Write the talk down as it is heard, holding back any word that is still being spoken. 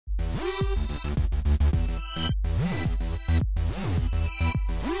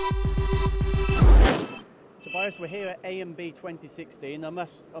Matthias, we're here at AMB 2016. I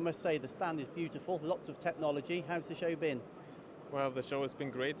must say the stand is beautiful, lots of technology. How's the show been? Well, the show has been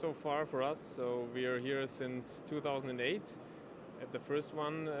great so far for us. So we are here since 2008 at the first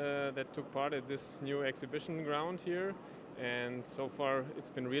one that took part at this new exhibition ground here. And so far it's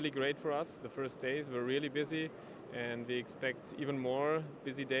been really great for us. The first days were really busy, and we expect even more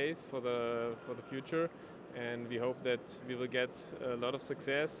busy days for the future. And we hope that we will get a lot of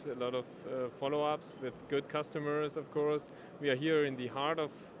success, a lot of follow-ups with good customers, of course. We are here in the heart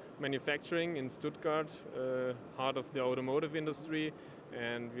of manufacturing in Stuttgart, heart of the automotive industry,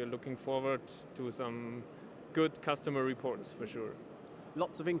 and we are looking forward to some good customer reports for sure.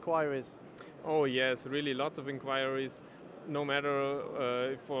 Lots of inquiries. Oh yes, really lots of inquiries. No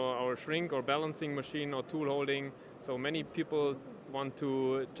matter for our shrink or balancing machine or tool holding. So many people want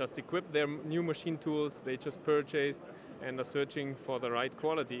to just equip their new machine tools they just purchased and are searching for the right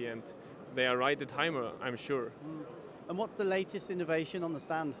quality, and they are right at Haimer, I'm sure. And what's the latest innovation on the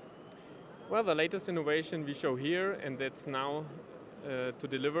stand? Well, the latest innovation we show here, and that's now to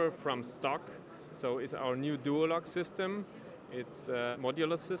deliver from stock. So it's our new Duolock system. It's a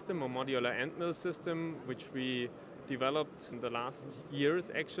modular system or modular end mill system, which we developed in the last years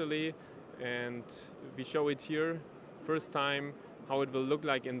actually, and we show it here first time how it will look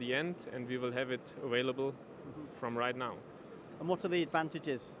like in the end, and we will have it available from right now. And what are the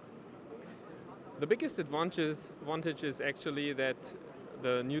advantages? The biggest advantage is actually that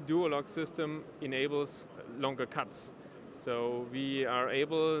the new Duolock system enables longer cuts. So we are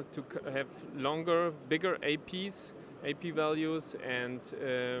able to have longer, bigger AP values, and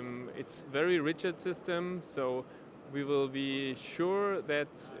it's very rigid system. So we will be sure that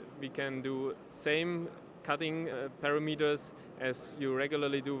we can do same cutting parameters as you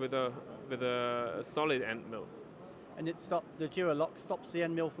regularly do with a solid end mill. And the Duolock stops the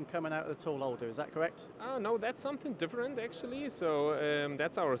end mill from coming out of the tool holder, is that correct? No, that's something different actually. So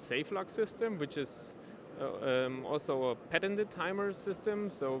that's our safe lock system, which is also a patented Haimer system.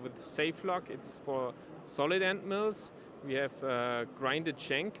 So with safe lock, it's for solid end mills. We have grinded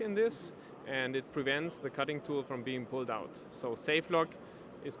shank in this, and it prevents the cutting tool from being pulled out. So safe lock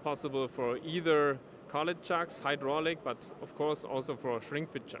is possible for either collet chucks, hydraulic, but of course also for shrink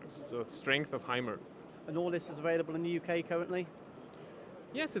fit chucks, so strength of Haimer. And all this is available in the UK currently?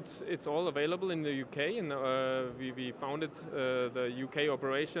 Yes, it's all available in the UK, and we founded the UK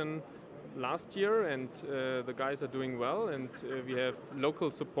operation last year, and the guys are doing well, and we have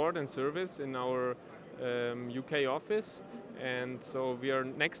local support and service in our UK office, and so we are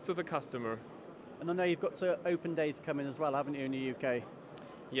next to the customer. And I know you've got open days coming as well, haven't you, in the UK?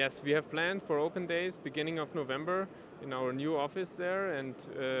 Yes, we have planned for open days beginning of November in our new office there, and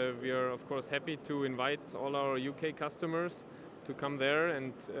we are of course happy to invite all our UK customers to come there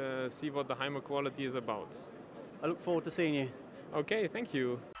and see what the Haimer quality is about. I look forward to seeing you. Okay, thank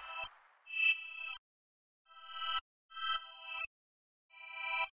you.